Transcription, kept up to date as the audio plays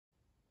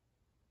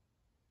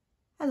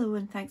Hello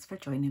and thanks for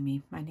joining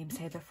me. My name's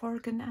Heather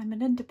Forgan. I'm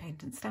an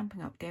independent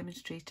Stampin' Up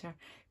demonstrator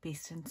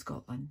based in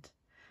Scotland.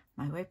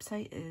 My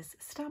website is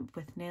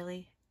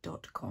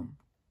stampwithnellie.com.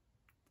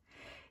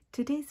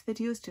 Today's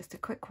video is just a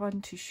quick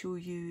one to show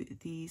you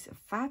these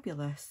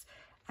fabulous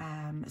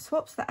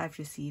swaps that I've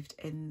received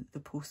in the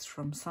post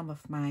from some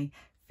of my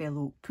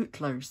fellow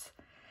Pootlers.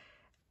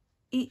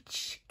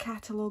 Each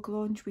catalogue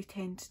launch we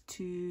tend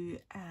to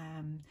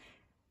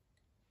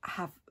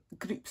have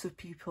groups of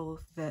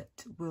people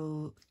that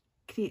will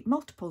create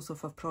multiples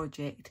of a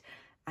project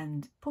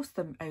and post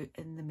them out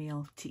in the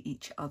mail to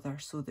each other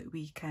so that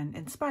we can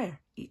inspire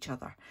each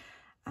other.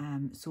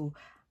 So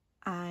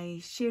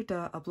I shared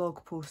a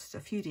blog post a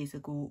few days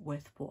ago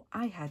with what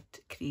I had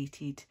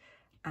created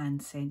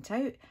and sent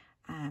out.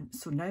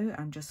 So now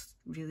I'm just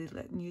really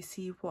letting you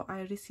see what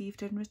I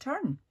received in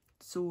return.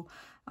 So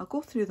I'll go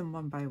through them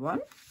one by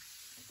one.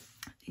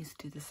 These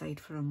to the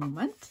side for a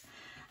moment.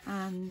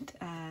 And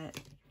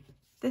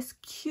this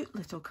cute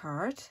little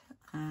card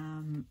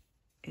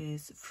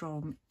is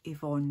from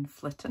Yvonne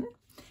Flitton.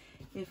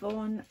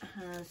 Yvonne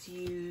has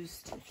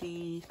used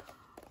the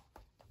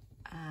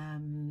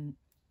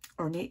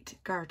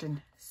Ornate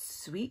Garden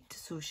suite,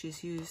 so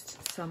she's used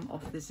some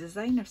of the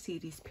designer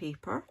series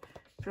paper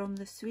from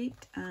the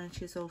suite, and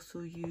she's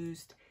also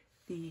used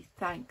the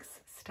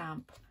thanks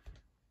stamp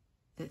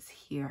that's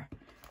here,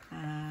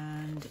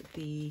 and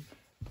the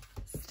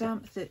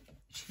stamp that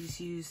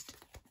she's used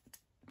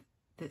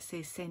that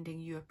says sending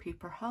you a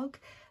paper hug,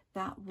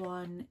 that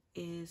one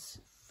is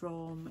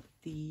from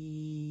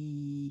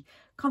the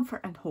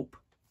Comfort and Hope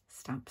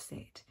stamp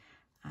set,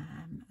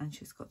 and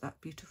she's got that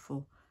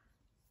beautiful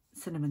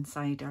cinnamon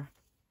cider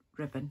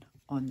ribbon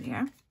on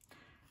there.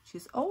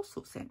 She's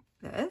also sent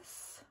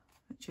this,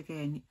 which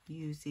again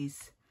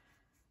uses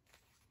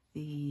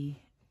the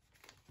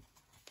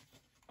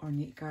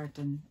Ornate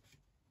Garden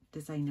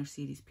designer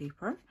series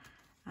paper.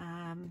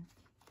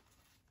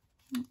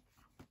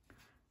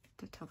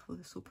 Did have all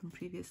this open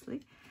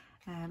previously.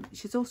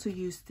 She's also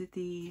used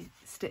the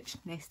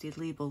stitched nested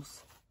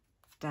labels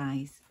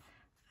dies,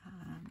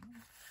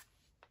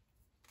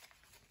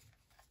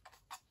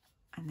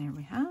 and there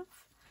we have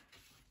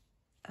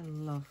a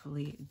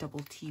lovely double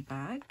tea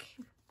bag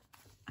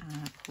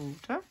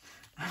holder,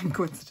 and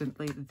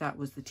coincidentally that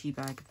was the tea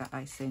bag that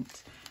I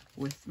sent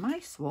with my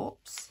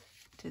swaps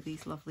to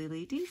these lovely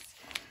ladies.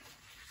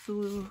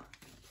 So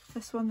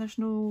this one, there's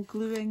no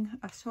gluing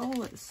at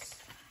all, it's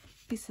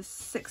a piece of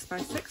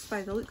 6x6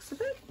 by the looks of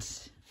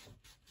it.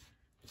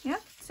 Yeah,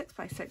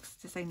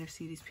 6x6 designer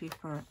series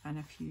paper and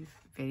a few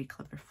very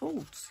clever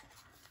folds,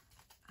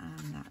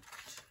 and that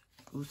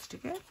goes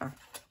together.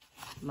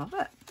 Love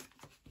it.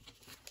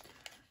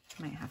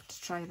 Might have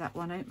to try that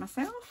one out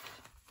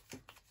myself.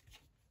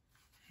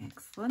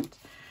 Excellent.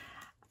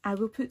 I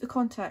will put the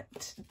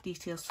contact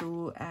details,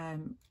 so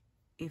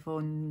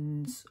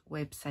Yvonne's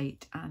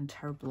website and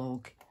her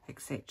blog,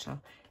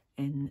 etc.,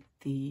 in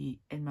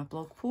my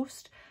blog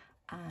post,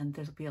 and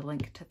there'll be a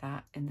link to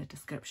that in the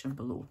description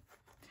below.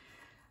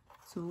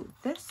 So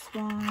this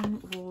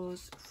one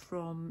was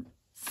from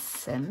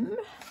Sim.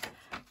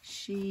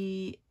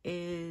 She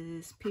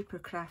is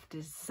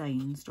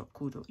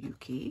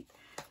papercraftdesigns.co.uk.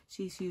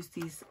 She's used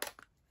these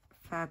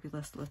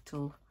fabulous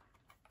little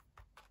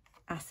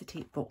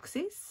acetate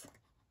boxes.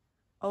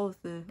 All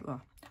of the,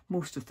 well,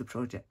 most of the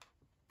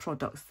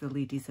products the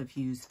ladies have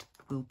used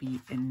will be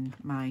in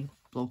my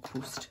blog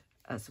post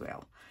as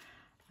well.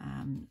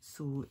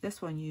 So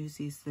this one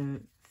uses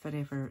the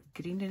Forever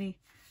Greenery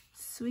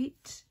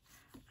suite,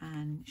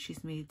 and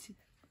she's made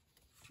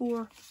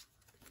 4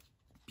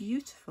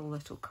 beautiful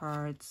little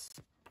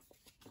cards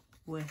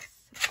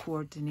with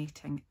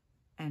coordinating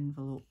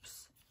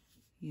envelopes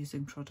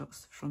using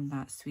products from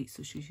that suite.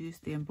 So she's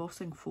used the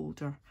embossing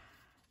folder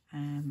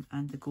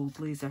and the gold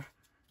laser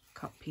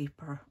cut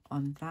paper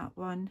on that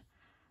one.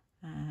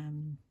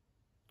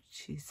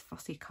 She's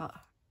fussy cut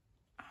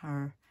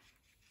her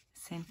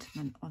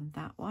sentiment on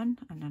that one,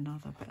 and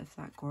another bit of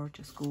that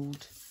gorgeous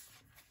gold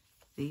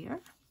there.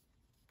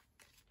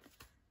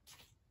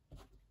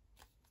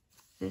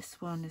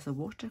 This one is a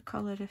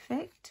watercolour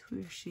effect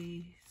where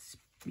she's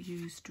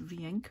used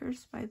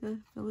re-inkers by the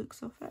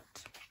looks of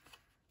it.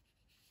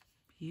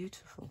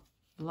 Beautiful.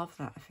 Love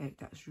that effect.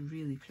 That's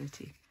really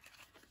pretty.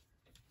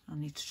 I'll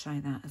need to try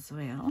that as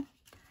well.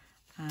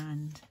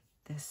 And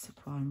this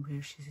one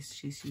where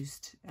she's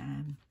used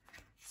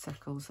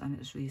circles and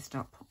it's raised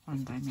up on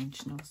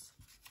dimensionals.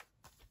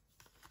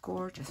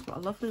 Gorgeous. What a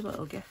lovely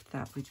little gift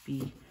that would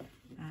be,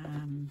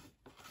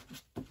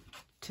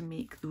 to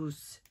make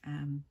those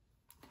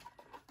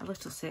a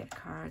little set of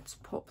cards,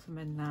 pop them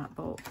in that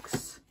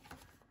box,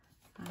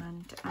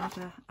 and add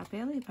a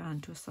belly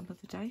band with some of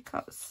the die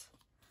cuts.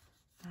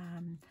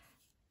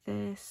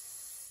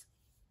 This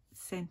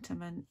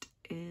sentiment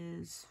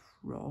is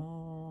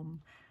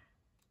from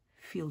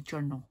Field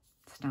Journal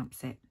stamp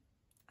set,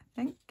 I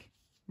think.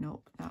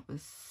 Nope, that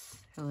was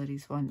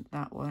Hillary's one.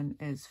 That one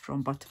is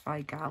from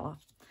Butterfly Gala.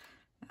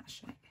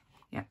 That's right.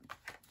 Yeah.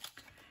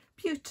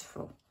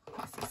 Beautiful.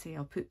 As I say,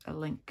 I'll put a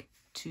link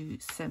to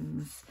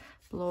Sim's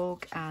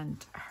blog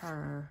and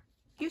her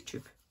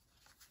YouTube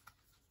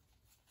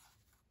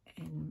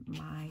in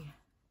my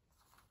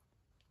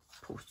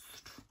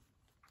post.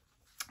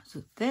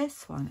 So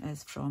this one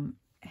is from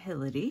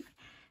Hilary,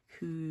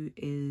 who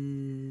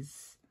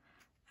is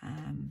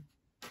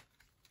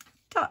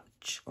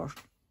Dutch, or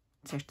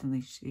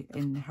certainly she,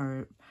 in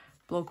her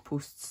blog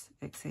posts,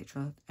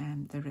 etc.,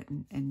 they're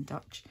written in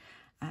Dutch.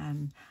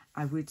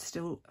 I would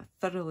still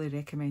thoroughly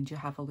recommend you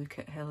have a look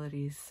at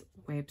Hilary's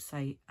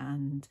website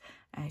and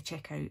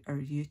check out her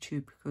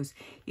YouTube, because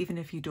even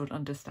if you don't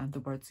understand the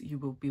words, you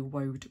will be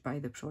wowed by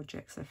the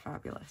projects. They're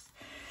fabulous.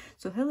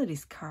 So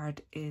Hilary's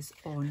card is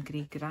on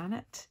grey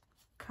granite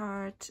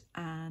card,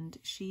 and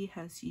she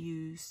has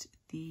used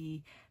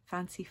the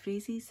Fancy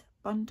Phrases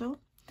bundle,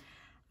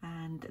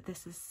 and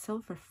this is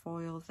silver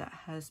foil that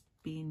has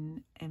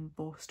been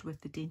embossed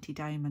with the Dainty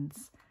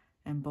Diamonds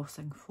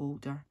embossing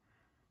folder.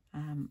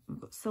 We've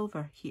got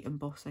silver heat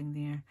embossing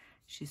there.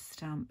 She's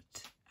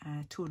stamped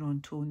tone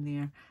on tone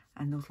there,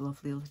 and those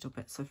lovely little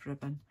bits of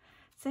ribbon.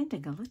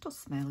 Sending a little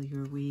smile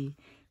your way.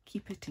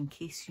 Keep it in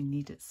case you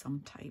need it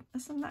sometime.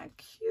 Isn't that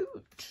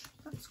cute?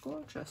 That's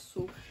gorgeous.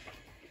 So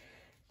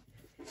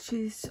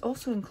she's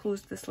also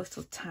enclosed this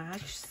little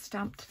tag. She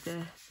stamped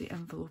the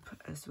envelope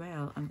as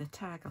well, and the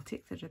tag, I'll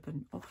take the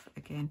ribbon off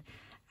again.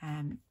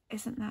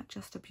 Isn't that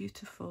just a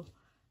beautiful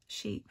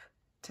shape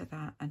to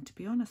that? And to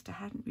be honest, I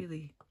hadn't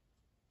really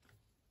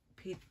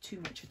paid too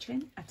much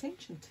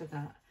attention to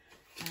that,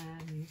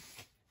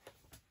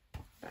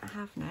 but I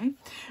have now.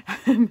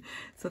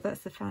 So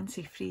that's the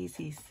Fancy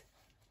Phrases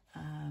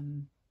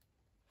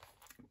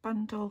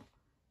bundle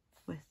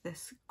with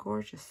this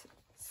gorgeous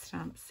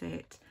stamp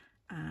set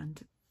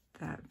and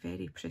that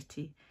very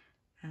pretty,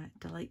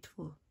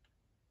 delightful,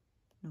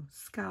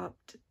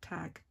 scalloped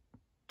tag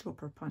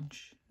topper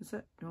punch. Is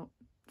it? No,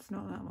 it's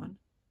not that one.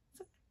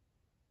 Is it?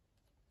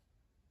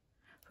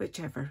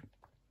 Whichever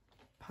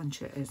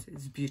punch it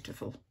is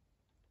beautiful.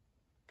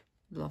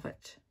 Love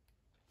it.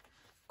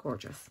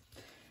 Gorgeous.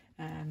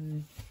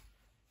 And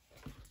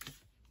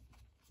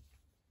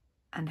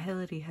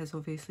Hilary has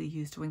obviously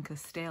used Wink of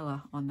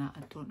Stella on that.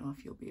 I don't know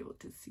if you'll be able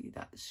to see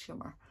that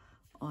shimmer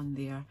on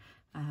there,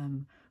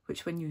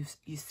 which when you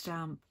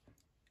stamp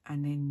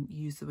and then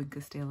use the Wink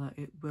of Stella,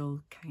 it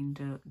will kind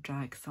of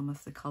drag some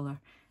of the colour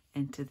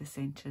into the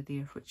centre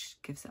there, which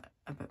gives it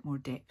a bit more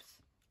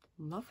depth.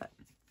 Love it.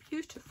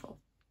 Beautiful.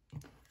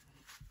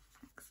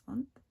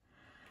 Excellent.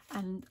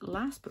 And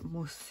last but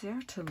most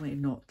certainly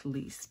not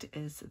least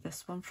is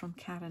this one from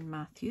Karen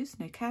Matthews.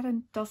 Now,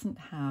 Karen doesn't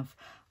have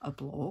a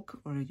blog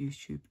or a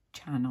YouTube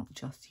channel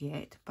just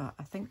yet, but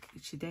I think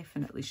she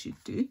definitely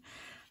should do.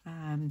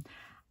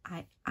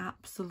 I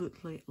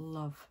absolutely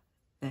love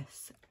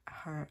this.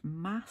 Her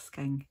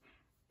masking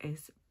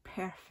is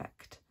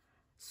perfect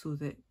so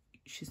that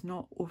she's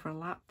not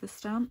overlapped the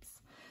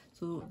stamps.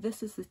 So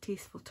this is the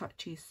Tasteful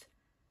Touches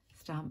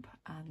stamp,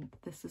 and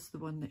this is the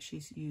one that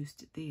she's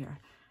used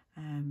there.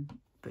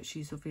 But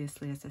she's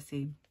obviously, as I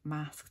say,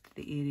 masked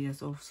the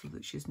areas off so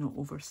that she's not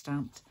over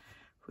stamped,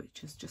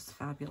 which is just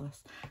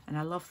fabulous. And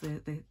I love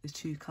the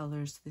two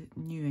colours, the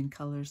new in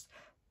colours,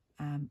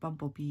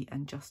 Bumblebee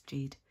and Just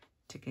Jade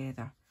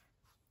together.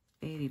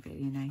 Very,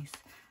 very nice.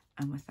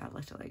 And with that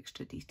little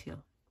extra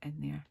detail in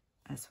there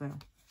as well.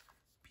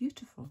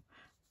 Beautiful.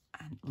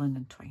 And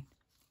linen twine.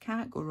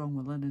 Can't go wrong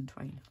with linen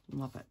twine.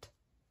 Love it.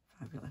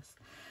 Fabulous.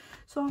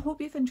 So I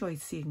hope you've enjoyed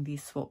seeing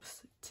these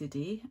swaps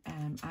today.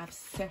 I've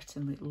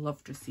certainly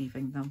loved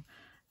receiving them.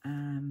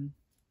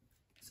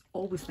 It's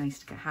always nice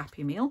to get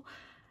happy mail,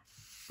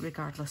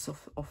 regardless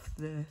of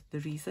the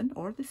reason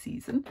or the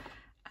season.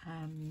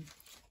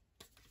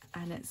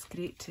 And it's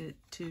great to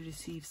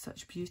receive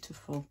such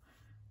beautiful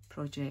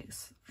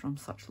projects from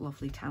such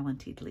lovely,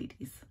 talented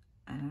ladies.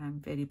 And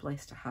I'm very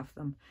blessed to have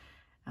them.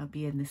 I'll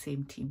be in the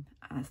same team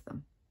as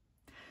them.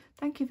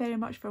 Thank you very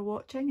much for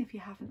watching. If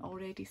you haven't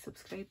already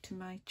subscribed to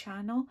my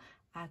channel,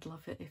 I'd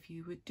love it if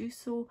you would do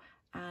so,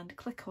 and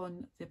click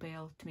on the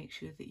bell to make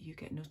sure that you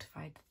get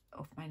notified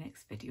of my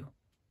next video.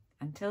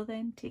 Until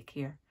then, take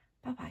care.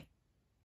 Bye bye.